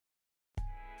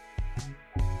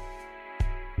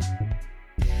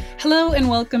Hello and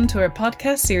welcome to our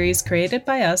podcast series created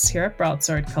by us here at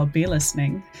Broadsword called Be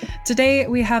Listening. Today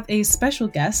we have a special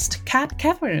guest, Cat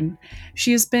Kevern.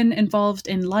 She has been involved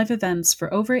in live events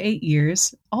for over 8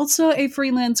 years, also a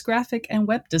freelance graphic and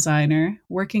web designer,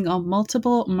 working on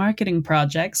multiple marketing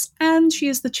projects, and she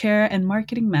is the chair and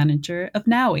marketing manager of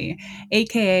NOWI,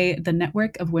 aka the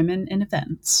Network of Women in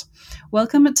Events.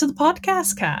 Welcome to the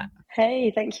podcast, Cat.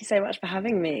 Hey, thank you so much for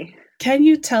having me. Can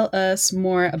you tell us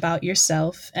more about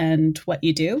yourself and what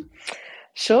you do?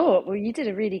 Sure. Well, you did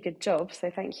a really good job,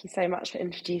 so thank you so much for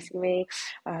introducing me.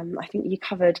 I think you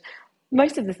covered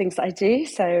most of the things that I do.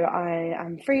 So I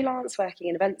am freelance, working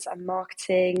in events and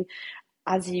marketing.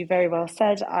 As you very well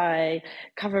said, I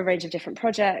cover a range of different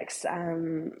projects,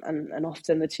 and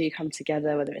often the two come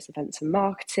together, whether it's events and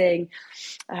marketing.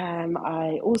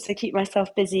 I also keep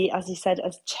myself busy, as you said,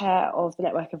 as chair of the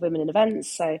Network of Women in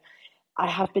Events. So I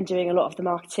have been doing a lot of the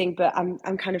marketing, but I'm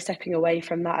kind of stepping away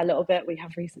from that a little bit. We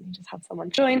have recently just had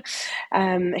someone join.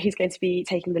 He's going to be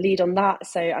taking the lead on that,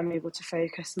 so I'm able to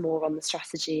focus more on the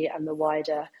strategy and the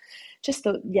wider, just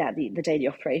the daily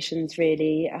operations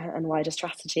really, and wider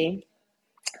strategy.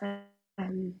 I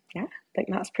think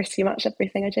that's pretty much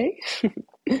everything I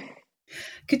do.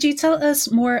 Could you tell us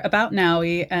more about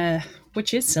NOWI,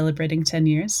 which is celebrating 10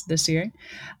 years this year?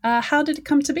 How did it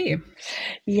come to be?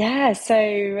 Yeah,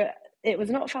 so it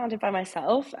was not founded by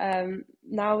myself.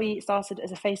 NOWI started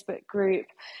as a Facebook group,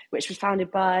 which was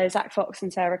founded by Zach Fox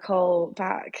and Sarah Cole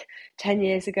back 10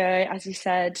 years ago, as you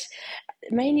said,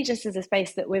 mainly just as a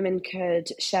space that women could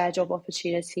share job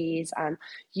opportunities and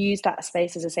use that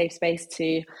space as a safe space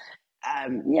to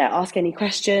ask any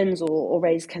questions or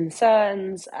raise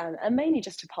concerns, and mainly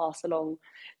just to pass along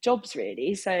jobs,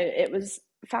 really. So it was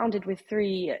founded with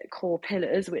 3 core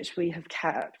pillars, which we have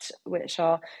kept, which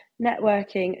are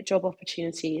networking, job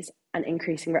opportunities, and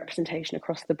increasing representation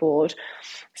across the board.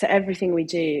 So everything we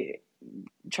do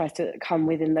tries to come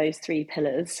within those 3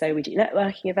 pillars. So we do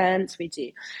networking events, we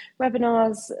do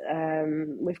webinars,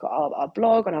 we've got our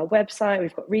blog on our website,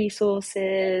 we've got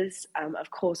resources. Of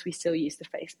course, we still use the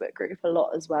Facebook group a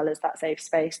lot, as well as that safe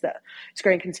space that is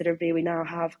growing considerably. We now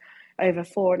have over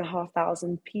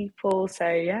 4,500 people. So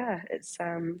yeah, it's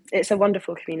a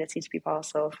wonderful community to be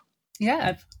part of.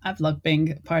 Yeah, I've loved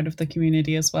being part of the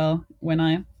community as well when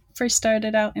I first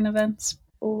started out in events.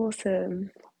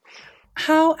 Awesome.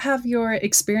 How have your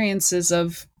experiences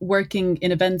of working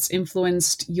in events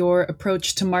influenced your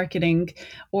approach to marketing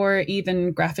or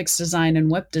even graphics design and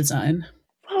web design?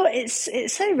 Well, it's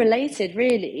so related,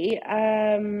 really.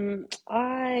 I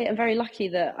am very lucky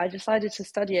that I decided to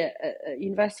study it at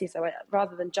university. So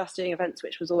rather than just doing events,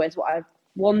 which was always what I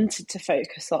wanted to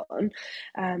focus on,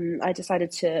 I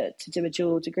decided to do a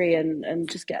dual degree and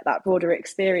just get that broader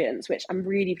experience, which I'm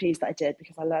really pleased that I did,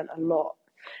 because I learned a lot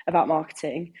about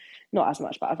marketing, not as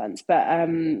much about events, but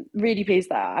really pleased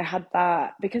that I had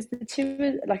that, because the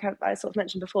two, like I sort of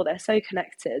mentioned before, they're so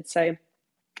connected. So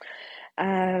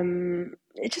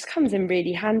it just comes in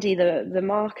really handy, the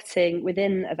marketing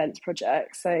within events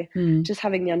projects. So just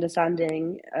having the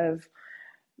understanding of,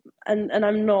 and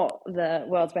I'm not the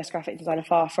world's best graphic designer,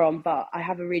 far from, but I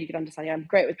have a really good understanding. I'm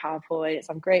great with PowerPoints,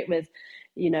 I'm great with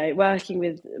working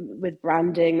with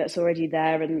branding that's already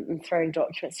there, and throwing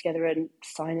documents together and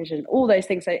signage and all those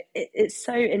things. So it's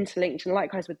so interlinked. And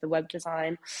likewise with the web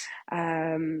design,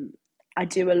 I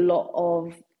do a lot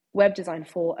of web design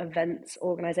for events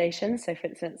organizations. So for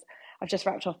instance, I've just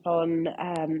wrapped up on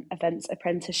events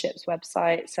apprenticeships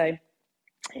website. So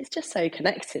it's just so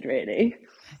connected, really.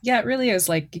 Yeah, it really is.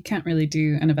 Like, you can't really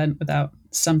do an event without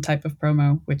some type of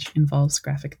promo which involves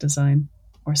graphic design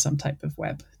or some type of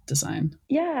web design.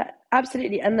 Yeah,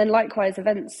 absolutely. And then likewise,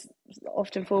 events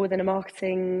often fall within a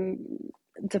marketing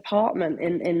department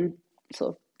in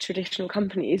sort of traditional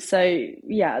companies. So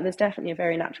yeah, there's definitely a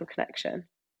very natural connection.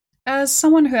 As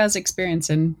someone who has experience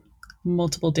in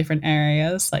multiple different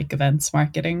areas like events,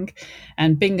 marketing,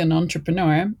 and being an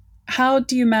entrepreneur, how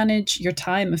do you manage your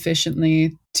time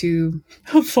efficiently to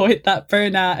avoid that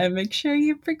burnout and make sure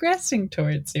you're progressing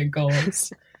towards your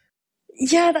goals?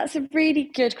 Yeah, that's a really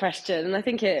good question. And I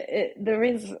think there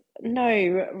is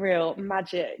no real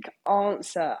magic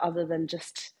answer other than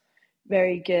just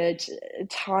very good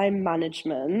time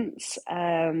management.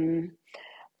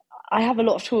 I have a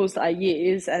lot of tools that I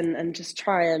use, and just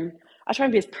try and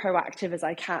be as proactive as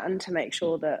I can to make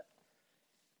sure that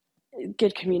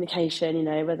good communication,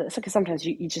 whether it's because sometimes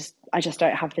I just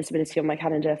don't have visibility on my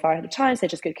calendar far ahead of time. So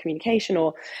just good communication,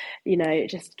 or,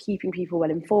 just keeping people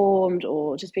well informed,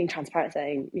 or just being transparent,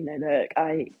 saying, look,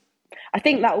 I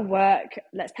think that will work.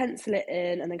 Let's pencil it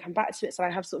in and then come back to it. So I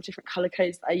have sort of different color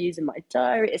codes that I use in my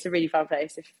diary. It's a really fun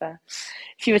place if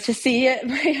you were to see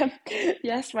it.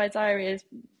 Yes, my diary is,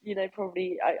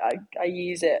 probably I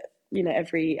use it,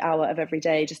 every hour of every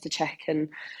day just to check and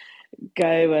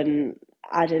go and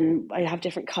add in. I have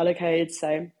different color codes,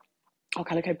 so I'll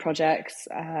color code projects,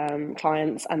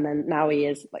 clients, and then Nowie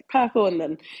is like purple, and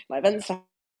then my event stuff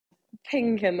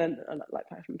pink, and then I like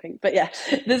purple and pink. But yeah,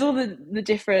 there's all the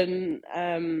different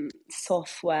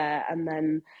software,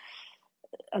 and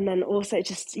then also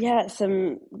just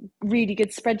some really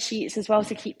good spreadsheets as well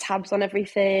to keep tabs on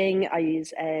everything. I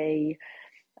use a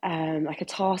like a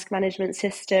task management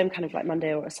system, kind of like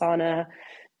Monday or Asana,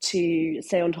 to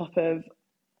stay on top of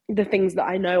the things that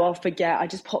I know I'll forget. I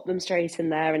just pop them straight in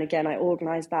there. And again, I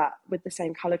organise that with the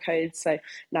same colour codes. So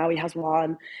now he has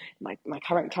one. My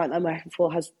current client I'm working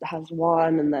for has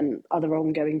one, and then other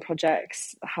ongoing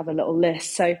projects have a little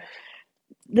list. So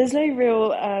there's no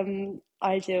real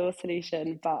ideal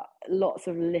solution, but lots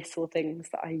of little things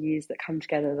that I use that come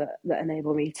together that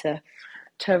enable me to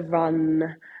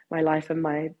run my life and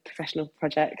my professional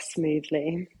projects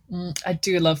smoothly. I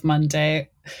do love Monday.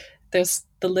 There's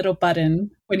the little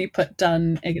button when you put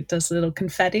done, it does a little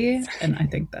confetti, and I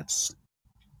think that's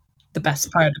the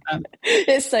best part of it.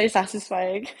 It's so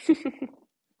satisfying.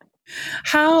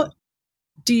 How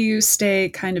do you stay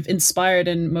kind of inspired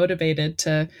and motivated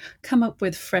to come up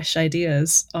with fresh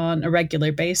ideas on a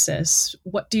regular basis?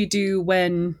 What do you do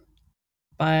when,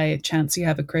 by chance, you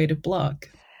have a creative block?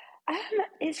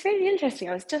 It's really interesting.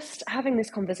 I was just having this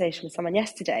conversation with someone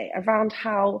yesterday around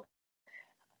how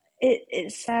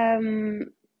it's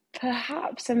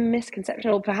perhaps a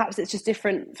misconception, or perhaps it's just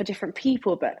different for different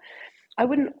people, but I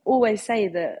wouldn't always say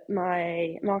that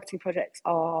my marketing projects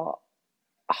are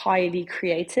highly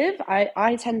creative.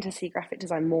 I tend to see graphic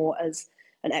design more as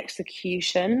an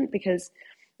execution, because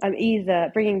I'm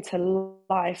either bringing to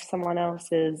life someone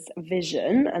else's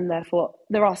vision, and therefore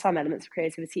there are some elements of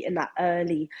creativity in that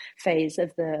early phase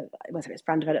of whether it's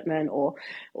brand development or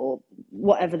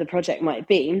whatever the project might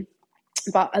be.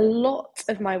 But a lot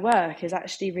of my work is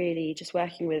actually really just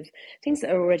working with things that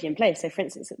are already in place. So for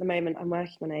instance, at the moment, I'm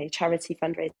working on a charity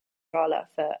fundraiser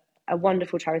for a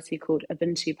wonderful charity called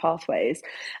Ubuntu Pathways.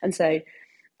 And so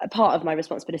a part of my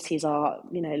responsibilities are,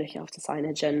 looking after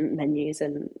signage and menus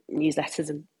and newsletters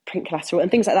and print collateral and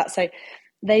things like that. So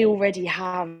they already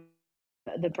have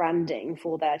the branding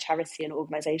for their charity and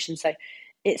organisation. So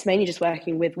it's mainly just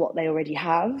working with what they already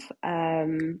have.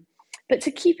 But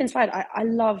to keep inspired, I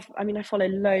follow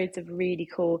loads of really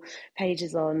cool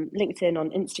pages on LinkedIn, on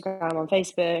Instagram, on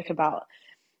Facebook about,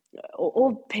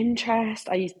 or Pinterest.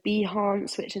 I use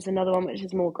Behance, which is another one which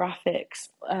is more graphics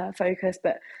focused,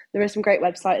 but there are some great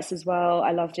websites as well.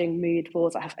 I love doing mood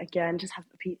boards. I have a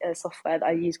software that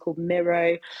I use called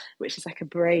Miro, which is like a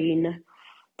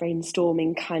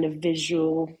brainstorming kind of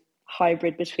visual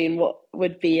hybrid between what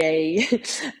would be a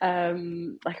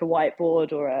like a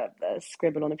whiteboard or a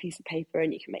scribble on a piece of paper,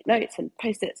 and you can make notes and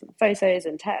post-its and photos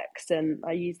and text, and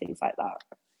I use things like that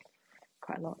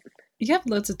quite a lot. You have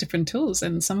loads of different tools,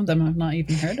 and some of them I've not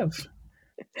even heard of.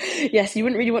 Yes, you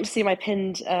wouldn't really want to see my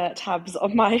pinned tabs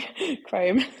on my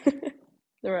Chrome.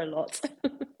 There are a lot.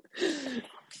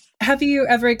 Have you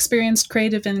ever experienced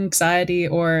creative anxiety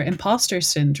or imposter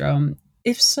syndrome?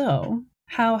 If so,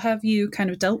 how have you kind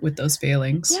of dealt with those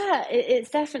feelings? Yeah, it's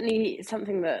definitely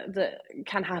something that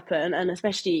can happen, and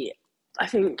especially I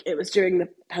think it was during the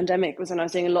pandemic was when I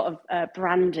was doing a lot of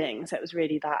branding, so it was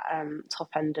really that top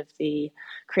end of the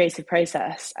creative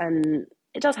process, and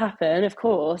it does happen, of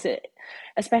course.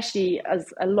 Especially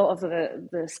as a lot of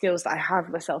the skills that I have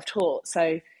were self-taught,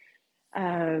 so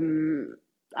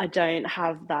I don't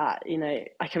have that,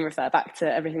 I can refer back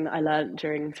to everything that I learned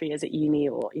during 3 years at uni,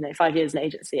 or 5 years in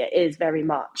agency. It is very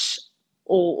much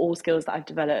all skills that I've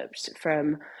developed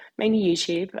from mainly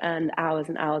YouTube and hours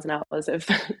and hours and hours of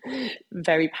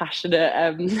very passionate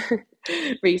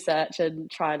research and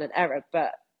trial and error.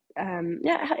 But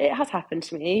it has happened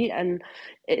to me, and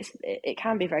it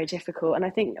can be very difficult. And I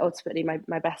think ultimately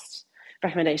my best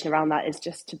recommendation around that is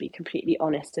just to be completely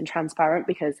honest and transparent,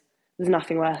 because there's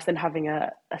nothing worse than having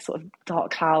a sort of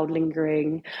dark cloud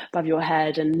lingering above your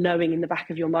head, and knowing in the back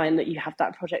of your mind that you have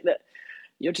that project that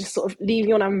you're just sort of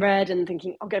leaving on unread and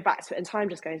thinking, I'll go back to it, and time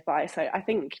just goes by. So I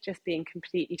think just being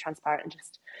completely transparent and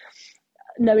just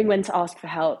knowing when to ask for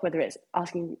help, whether it's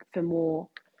asking for more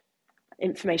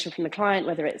information from the client,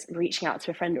 whether it's reaching out to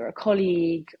a friend or a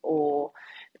colleague, or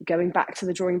going back to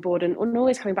the drawing board, and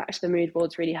always coming back to the mood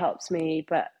boards really helps me.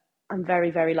 But I'm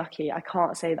very, very lucky. I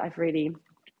can't say that I've really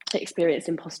experienced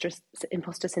imposter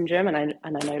syndrome, and I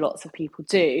know lots of people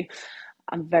do.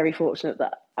 I'm very fortunate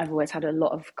that I've always had a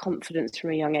lot of confidence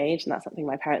from a young age, and that's something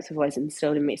my parents have always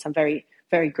instilled in me. So I'm very,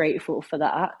 very grateful for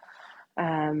that.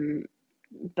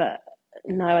 But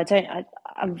no, I don't.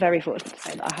 I'm very fortunate to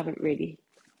say that I haven't really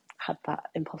had that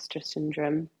imposter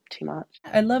syndrome too much.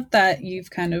 I love that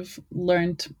you've kind of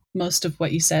learned most of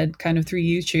what you said kind of through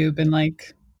YouTube, and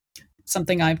like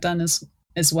something I've done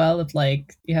as well, of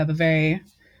like you have a very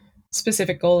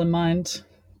specific goal in mind,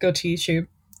 go to YouTube,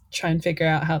 try and figure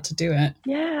out how to do it.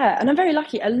 Yeah, and I'm very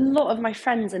lucky. A lot of my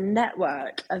friends and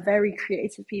network are very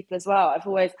creative people as well.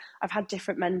 I've had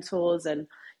different mentors and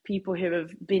people who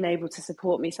have been able to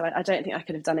support me. So I don't think I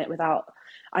could have done it without.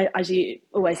 I do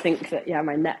always think that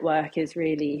my network is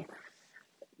really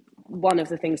one of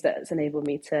the things that's enabled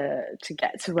me to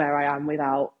get to where I am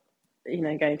without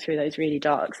going through those really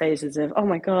dark phases of, oh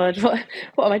my God,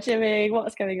 what am I doing?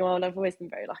 What's going on? I've always been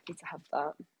very lucky to have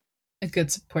that. A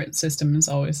good support system is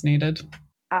always needed.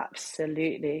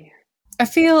 Absolutely. I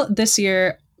feel this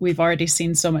year we've already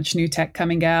seen so much new tech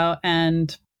coming out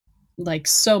and like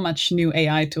so much new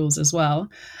AI tools as well.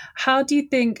 How do you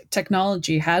think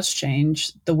technology has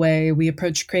changed the way we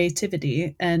approach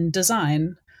creativity and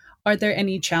design? Are there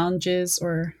any challenges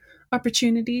or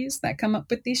opportunities that come up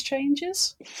with these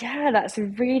changes? Yeah, that's a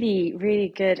really, really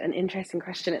good and interesting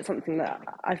question. It's something that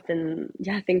I've been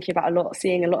thinking about a lot,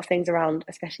 seeing a lot of things around,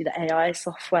 especially the AI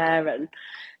software and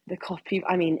the copy.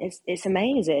 I mean, it's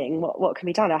amazing what can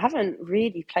be done. I haven't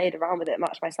really played around with it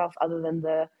much myself, other than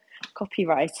the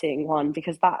copywriting one,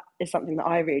 because that is something that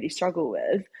I really struggle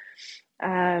with.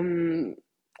 And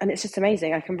it's just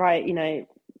amazing. I can write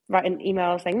an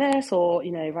email saying this, or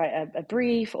write a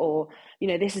brief, or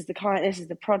this is the client, this is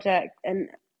the project. And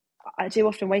I do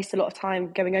often waste a lot of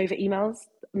time going over emails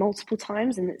multiple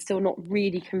times, and it's still not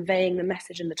really conveying the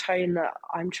message and the tone that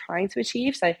I'm trying to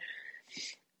achieve. So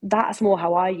that's more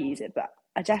how I use it, but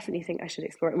I definitely think I should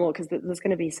explore it more, because there's going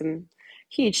to be some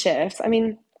huge shifts. I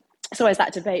mean, it's always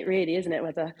that debate, really, isn't it?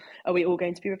 Whether are we all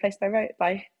going to be replaced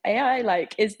by AI?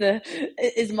 Like, is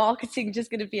marketing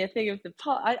just going to be a thing of the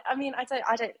past? I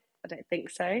don't think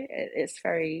so. It's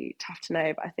very tough to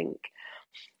know, but I think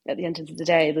at the end of the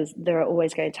day, there are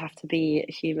always going to have to be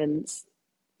humans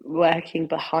working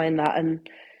behind that, and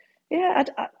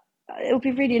it'll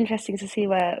be really interesting to see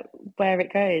where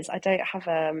it goes. I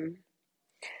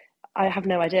have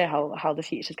no idea how the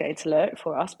future is going to look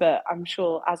for us, but I'm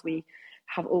sure, as we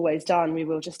have always done, we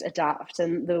will just adapt,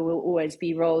 and there will always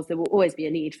be roles. There will always be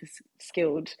a need for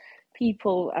skilled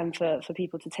people, and for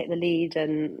people to take the lead,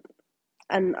 and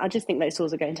I just think those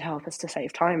tools are going to help us to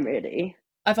save time, really.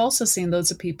 I've also seen loads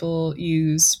of people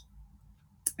use,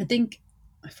 I think,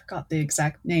 I forgot the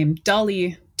exact name,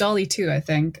 Dolly 2, I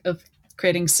think, of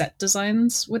creating set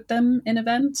designs with them in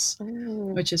events,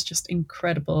 which is just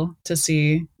incredible to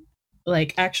see,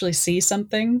 like actually see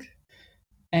something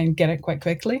and get it quite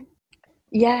quickly.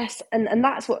 Yes, and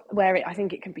that's where I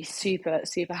think it can be super,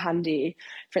 super handy.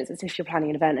 For instance, if you're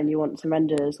planning an event and you want some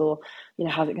renders, or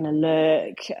how's it going to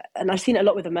look. And I've seen it a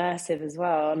lot with immersive as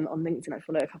well. On LinkedIn, I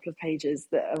follow a couple of pages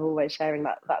that are always sharing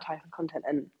that type of content,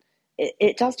 and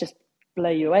it does just blow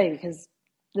you away, because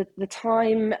the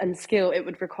time and skill it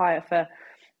would require for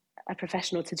a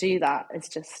professional to do that is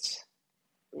just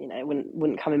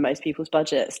wouldn't come in most people's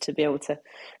budgets, to be able to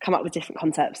come up with different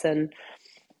concepts. And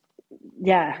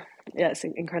yeah, it's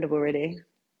incredible, really.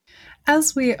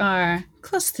 As we are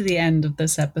close to the end of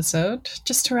this episode,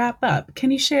 just to wrap up,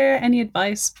 can you share any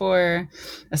advice for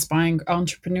aspiring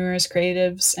entrepreneurs,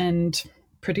 creatives, and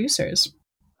producers?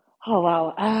 Oh,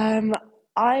 wow.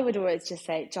 I would always just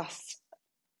say, just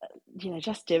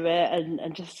do it,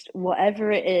 and just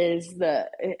whatever it is, that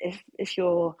if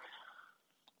you're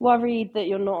worried that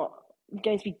you're not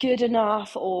going to be good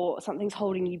enough, or something's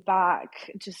holding you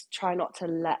back, just try not to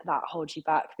let that hold you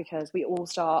back, because we all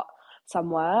start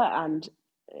somewhere, and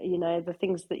the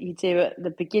things that you do at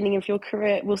the beginning of your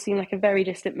career will seem like a very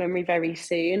distant memory very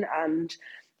soon, and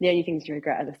the only things you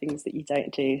regret are the things that you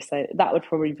don't do. So that would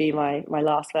probably be my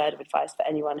last word of advice for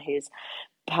anyone who's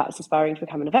perhaps aspiring to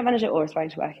become an event manager, or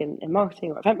aspiring to work in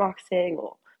marketing or event marketing,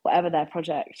 or whatever their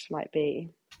project might be.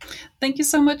 Thank you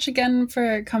so much again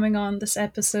for coming on this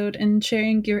episode and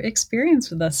sharing your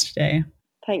experience with us today.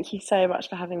 Thank you so much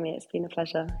for having me. It's been a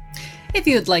pleasure. If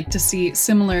you'd like to see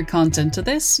similar content to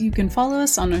this, you can follow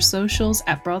us on our socials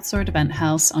at Broadsword Event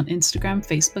House on Instagram,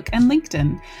 Facebook, and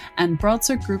LinkedIn, and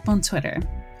Broadsword Group on Twitter,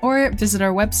 or visit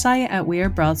our website at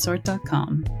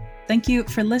wearebroadsword.com. Thank you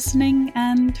for listening,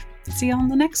 and see you on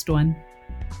the next one.